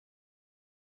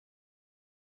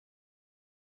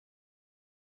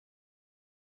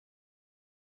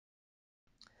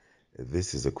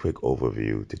This is a quick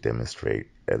overview to demonstrate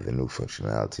the new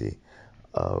functionality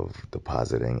of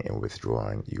depositing and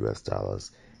withdrawing US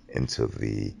dollars into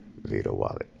the VeADIR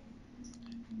wallet.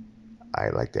 I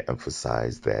like to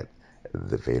emphasize that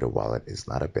the VeADIR wallet is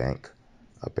not a bank,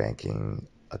 a banking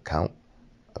account,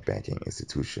 a banking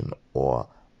institution, or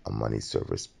a money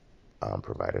service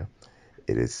provider.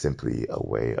 It is simply a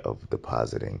way of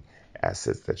depositing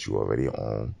assets that you already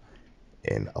own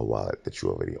in a wallet that you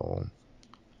already own.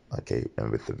 Okay,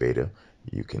 and with the VeADIR,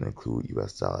 you can include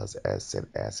US dollars as said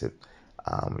asset.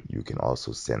 You can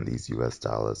also send these US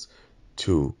dollars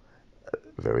to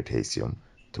Veritaseum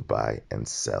to buy and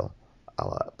sell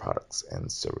our products and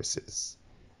services.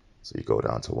 So you go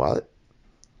down to wallet,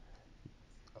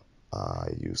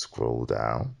 you scroll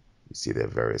down, you see there are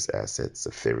various assets,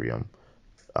 Ethereum,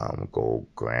 gold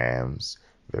grams,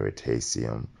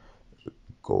 Veritaseum,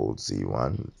 gold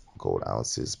Z1, gold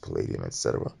ounces, palladium,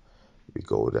 etc. We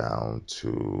go down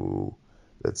to,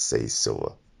 let's say,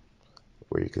 silver,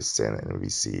 where you can send and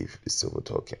receive silver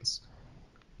tokens.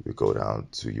 We go down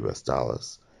to US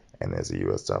dollars, and there's a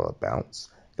US dollar bounce.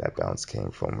 That bounce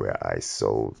came from where I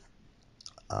sold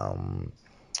um,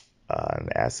 an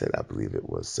asset. I believe it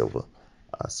was silver,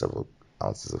 several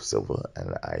ounces of silver,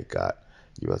 and I got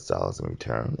US dollars in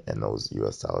return, and those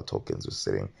US dollar tokens were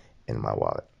sitting in my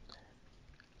wallet.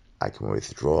 I can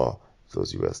withdraw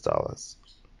those US dollars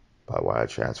by wire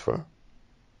transfer.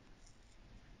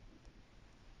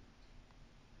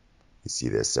 You see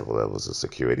there's several levels of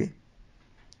security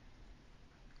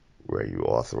where you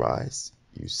authorize,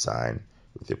 you sign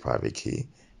with your private key,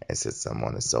 and since I'm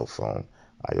on a cell phone,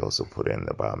 I also put in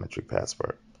the biometric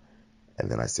password. And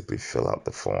then I simply fill out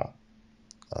the form,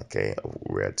 okay, of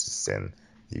where to send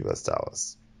the US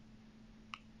dollars.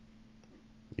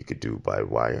 You could do by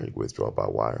wire, you withdraw by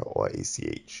wire, or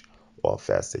ACH, or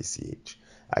fast ACH.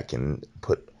 I can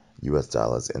put US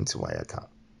dollars into my account,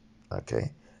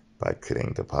 okay, by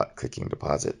clicking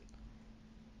deposit,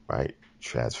 right?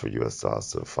 Transfer US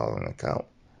dollars to the following account,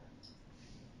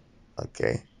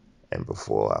 okay. And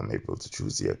before I'm able to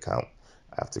choose the account,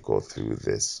 I have to go through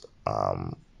this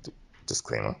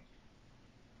disclaimer.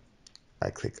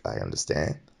 I click I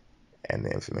understand, and the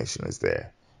information is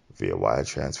there via wire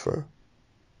transfer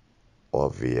or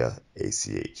via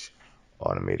ACH,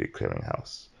 automated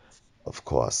clearinghouse. Of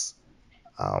course,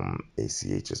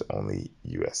 ACH is only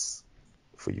US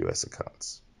for US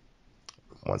accounts.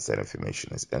 Once that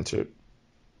information is entered,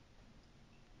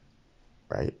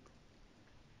 right,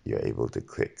 you're able to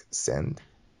click send,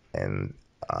 and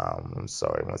I'm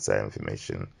sorry, once that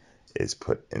information is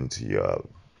put into your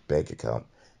bank account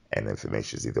and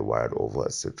information is either wired over or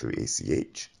sent through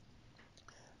ACH,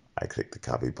 I click the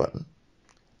copy button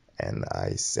and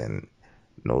I send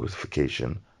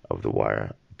notification of the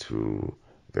wire to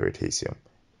Veritaseum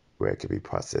where it can be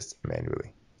processed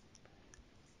manually.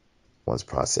 Once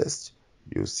processed,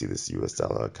 you'll see this US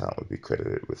dollar account will be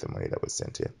credited with the money that was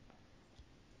sent in.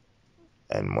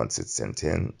 And once it's sent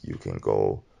in, you can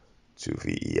go to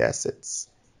VE Assets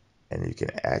and you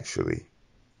can actually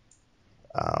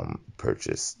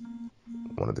purchase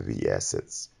one of the VE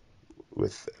Assets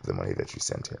with the money that you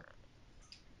sent in.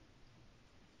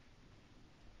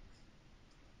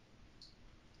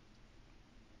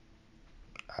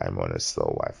 I'm on a slow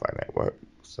Wi-Fi network,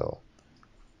 so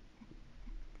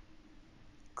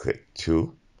click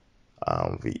 2,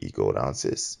 VE Gold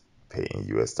Ounces, pay in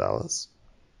US dollars,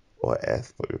 or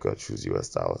F, but we're going to choose US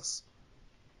dollars.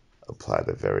 Apply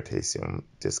the Veritaseum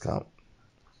discount,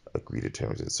 agree to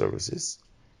terms and services.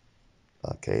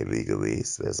 Okay,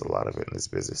 legalese, there's a lot of it in this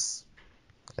business,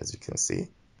 as you can see.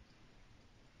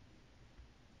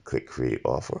 Click create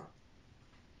offer,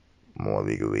 more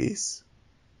legalese,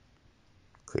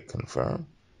 click confirm.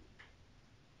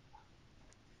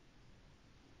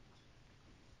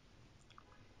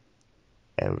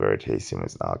 And Veritaseum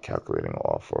is now calculating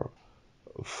offer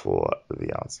for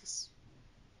the ounces.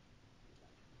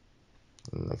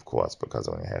 And of course, because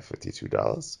I only have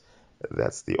 $52,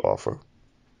 that's the offer.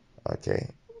 Okay,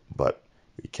 but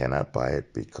we cannot buy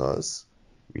it because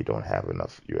we don't have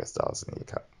enough US dollars in the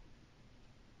account.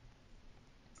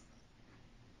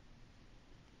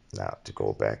 Now, to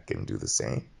go back and do the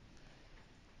same,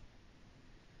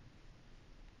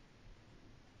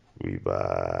 we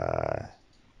buy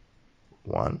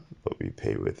 1, but we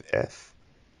pay with F.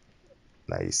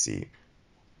 Now you see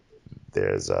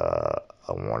there's a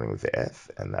warning with the F,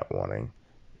 and that warning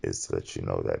is to let you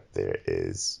know that there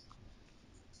is,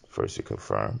 first you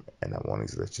confirm, and that warning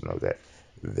is to let you know that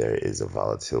there is a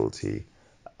volatility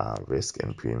risk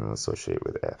and premium associated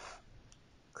with F.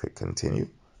 Click continue.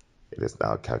 It is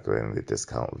now calculating the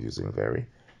discount using Veri,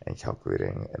 and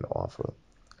calculating an offer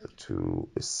to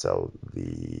sell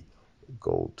the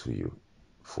gold to you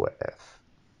for F.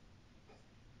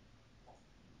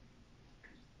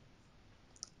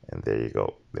 And there you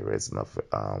go. There is enough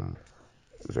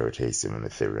Veritaseum and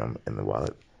Ethereum in the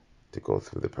wallet to go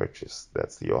through the purchase.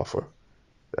 That's the offer.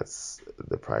 That's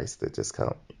the price, the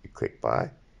discount. You click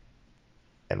buy,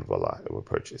 and voila, it will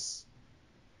purchase.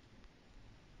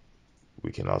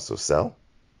 We can also sell.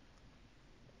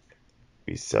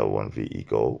 We sell 1 VE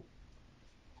gold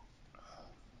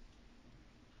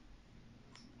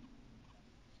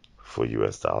for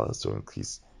US dollars to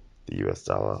increase the US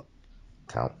dollar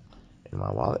count in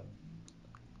my wallet.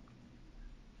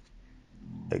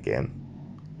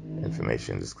 Again,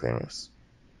 information disclaimers.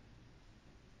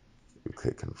 We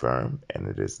click confirm, and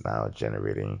it is now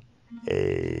generating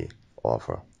a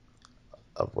offer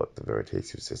of what the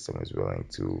Veritaseum system is willing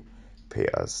to pay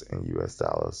us in US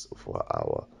dollars for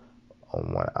our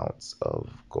 1 ounce of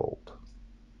gold.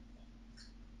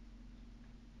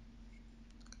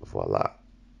 Voila,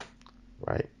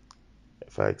 right?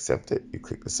 If I accept it, you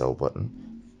click the sell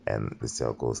button and the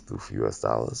sale goes through for US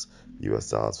dollars.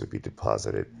 US dollars would be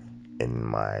deposited in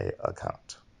my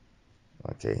account,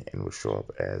 okay, and will show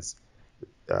up as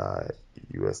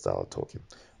US dollar token,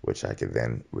 which I can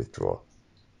then withdraw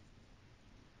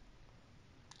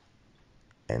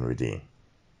and redeem.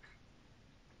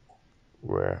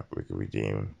 Where we can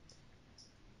redeem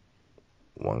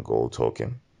 1 gold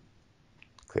token,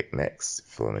 click next,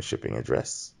 fill in the shipping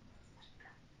address,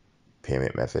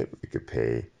 payment method. We could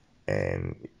pay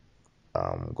in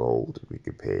gold, we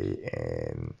could pay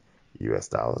in US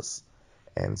dollars,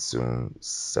 and soon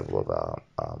several other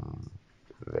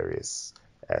various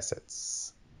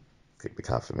assets. Click the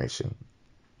confirmation,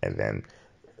 and then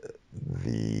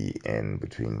in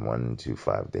between 1 to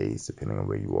 5 days, depending on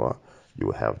where you are, you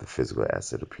will have the physical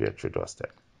asset appear at your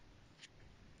doorstep.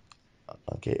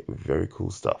 Okay, very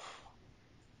cool stuff.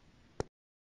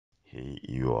 Here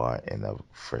you are in a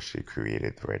freshly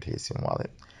created Veritaseum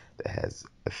wallet that has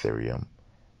Ethereum,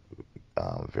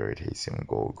 Veritaseum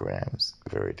gold grams,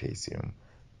 Veritaseum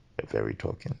Veri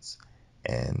tokens,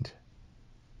 and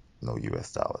no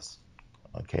US dollars.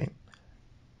 Okay,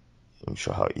 let me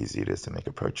show how easy it is to make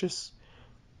a purchase.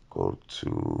 Go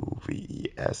to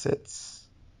VE assets.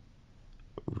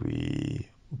 We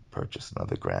purchase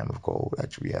another gram of gold.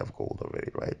 Actually, we have gold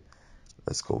already, right?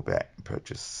 Let's go back and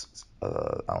purchase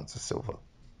an ounce of silver.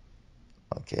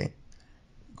 Okay,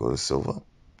 go to silver,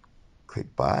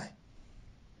 click buy.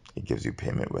 It gives you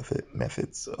payment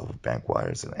methods of bank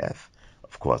wires and F.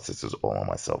 Of course, this is all on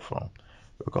my cell phone.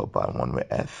 We'll go buy one with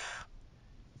F.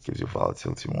 It gives you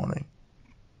volatility warning.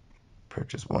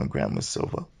 Purchase 1 gram of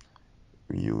silver.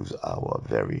 We use our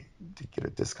Veri to get a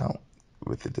discount.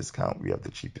 With the discount, we have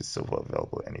the cheapest silver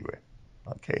available anywhere.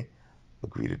 Okay,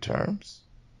 agree to terms.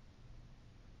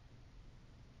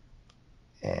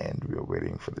 And we are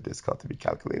waiting for the discount to be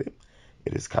calculated.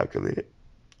 It is calculated.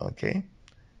 Okay,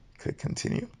 click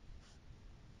continue.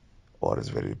 Order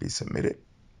is ready to be submitted.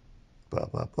 Blah,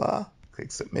 blah, blah.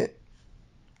 Click submit.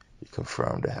 You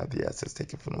confirm to have the assets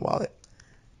taken from the wallet.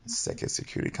 Second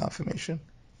security confirmation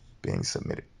being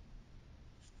submitted.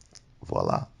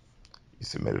 Voila. You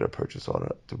submitted a purchase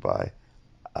order to buy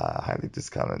a highly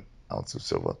discounted ounce of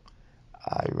silver.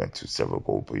 I went to several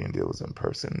gold bullion dealers in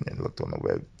person and looked on the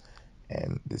web,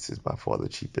 and this is by far the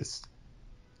cheapest.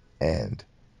 And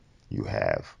you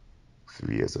have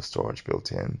 3 years of storage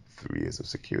built in, 3 years of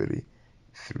security,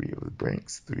 3 of the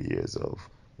brinks, 3 years of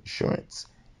insurance,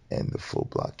 and the full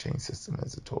blockchain system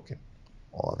as a token.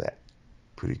 All that.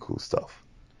 Pretty cool stuff.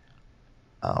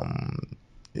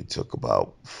 It took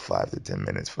about 5 to 10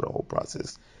 minutes for the whole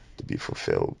process to be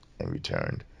fulfilled and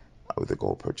returned. With the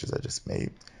gold purchase I just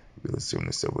made, we'll assume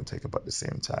the silver will take about the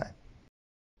same time.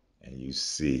 And you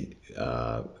see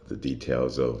the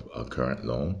details of a current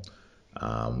loan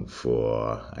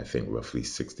for, I think, roughly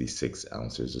 66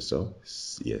 ounces or so.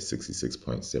 Yeah,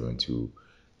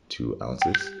 66.722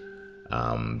 ounces.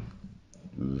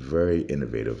 Very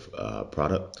innovative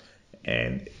product,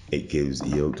 and it gives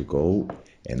yield to gold,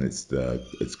 and it's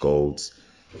gold's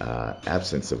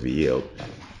absence of yield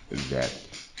that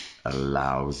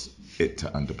allows it to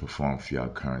underperform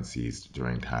fiat currencies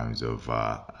during times of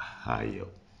high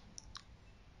yield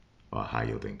or high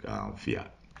yielding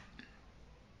fiat.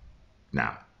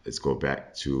 Now let's go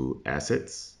back to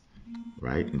assets,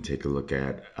 right, and take a look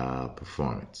at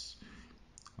performance.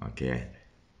 Okay,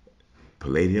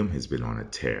 Palladium has been on a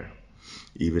tear.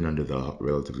 Even under the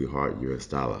relatively hard US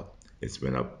dollar, it's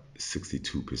been up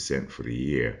 62% for the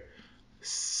year,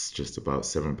 just about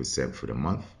 7% for the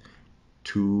month,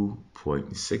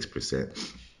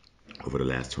 2.6% over the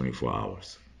last 24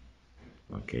 hours.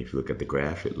 Okay, if you look at the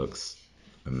graph, it looks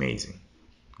amazing.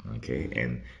 Okay,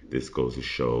 and this goes to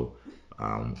show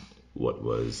um, what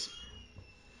was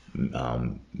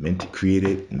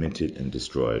created, minted, and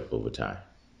destroyed over time.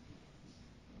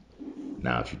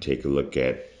 Now, if you take a look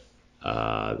at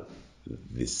uh,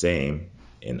 the same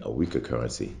in a weaker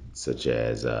currency, such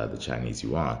as the Chinese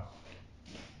yuan,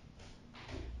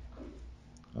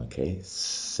 okay,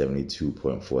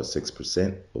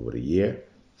 72.46% over the year,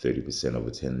 30%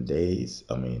 over 10 days,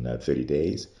 30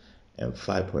 days, and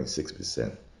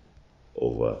 5.6%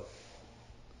 over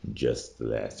just the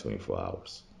last 24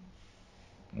 hours.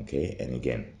 Okay, and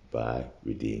again, buy,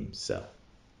 redeem, sell.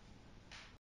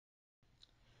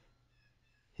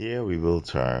 Here we will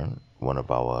turn one of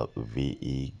our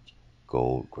VE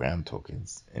gold gram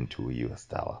tokens into a US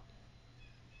dollar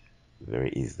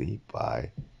very easily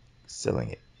by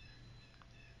selling it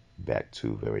back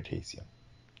to Veritaseum.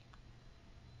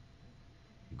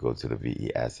 You go to the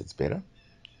VE assets beta,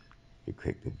 you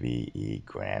click the VE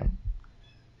gram.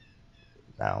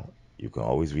 Now you can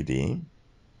always redeem.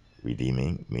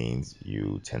 Redeeming means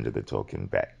you tender the token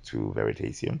back to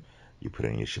Veritaseum, you put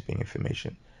in your shipping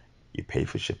information, you pay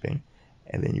for shipping,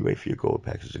 and then you wait for your gold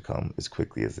package to come as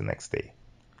quickly as the next day.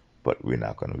 But we're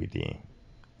not going to redeem.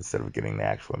 Instead of getting the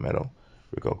actual metal,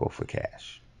 we're going to go for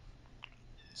cash.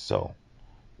 So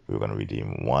we're going to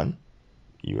redeem 1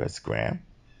 US gram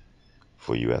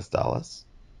for US dollars.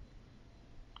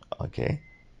 Okay.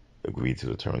 Agree to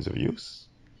the terms of use.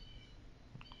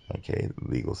 Okay.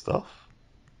 Legal stuff.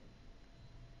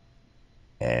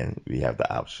 And we have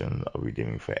the option of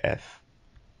redeeming for F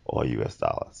or US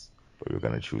dollars. But we're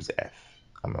going to choose F.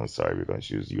 I'm sorry, we're going to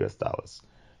choose US dollars.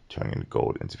 Turning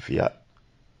gold into fiat.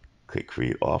 Click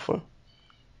create offer.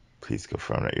 Please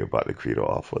confirm that you're about to create an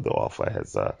offer. The offer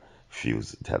has a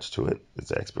fuse attached to it. It's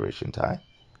the expiration time.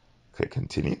 Click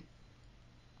continue.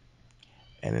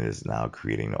 And it is now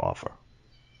creating the offer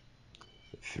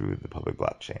through the public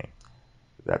blockchain.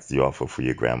 That's the offer for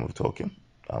your gram of token.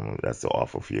 That's the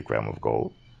offer for your gram of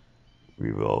gold.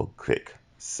 We will click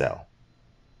sell.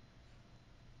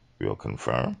 We will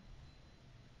confirm.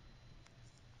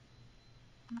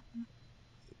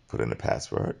 Put in the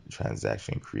password.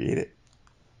 Transaction created.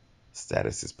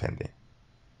 Status is pending.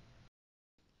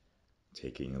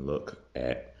 Taking a look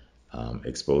at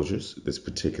exposures. This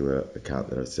particular account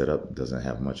that I set up doesn't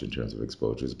have much in terms of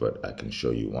exposures, but I can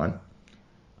show you one.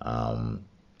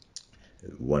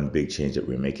 One big change that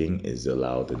we're making is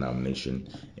allow denomination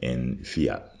in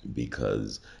fiat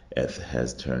because ETH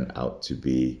has turned out to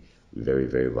be very,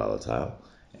 very volatile,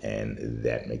 and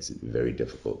that makes it very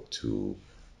difficult to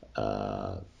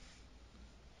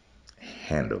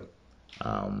handle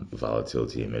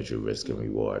volatility and measure risk and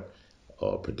reward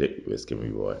or predict risk and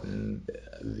reward in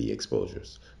the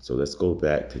exposures. So let's go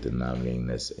back to denominating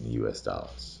this in US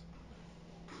dollars.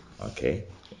 Okay,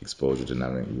 exposure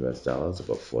denominated in US dollars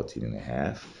about 14 and a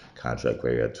half. Contract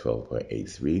rate at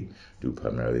 12.83 due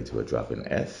primarily to a drop in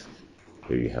F.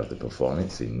 Here you have the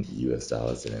performance in US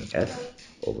dollars and in F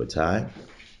over time,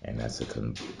 and that's a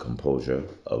composure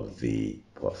of the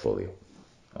portfolio.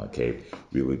 Okay,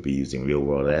 we would be using real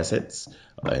world assets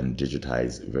and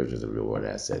digitized versions of real world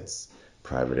assets,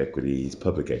 private equities,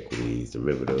 public equities,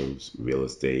 derivatives, real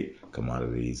estate,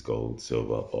 commodities, gold,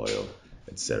 silver, oil,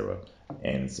 etc.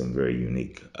 And some very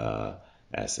unique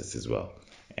assets as well.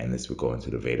 And this will go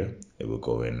into the VeADIR. It will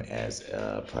go in as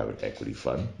a private equity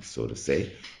fund, so to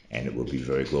say, and it will be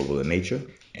very global in nature.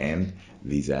 And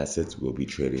these assets will be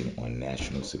trading on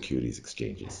national securities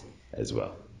exchanges as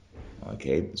well.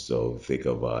 Okay, so think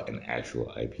of an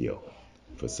actual IPO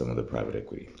for some of the private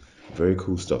equity. Very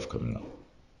cool stuff coming up.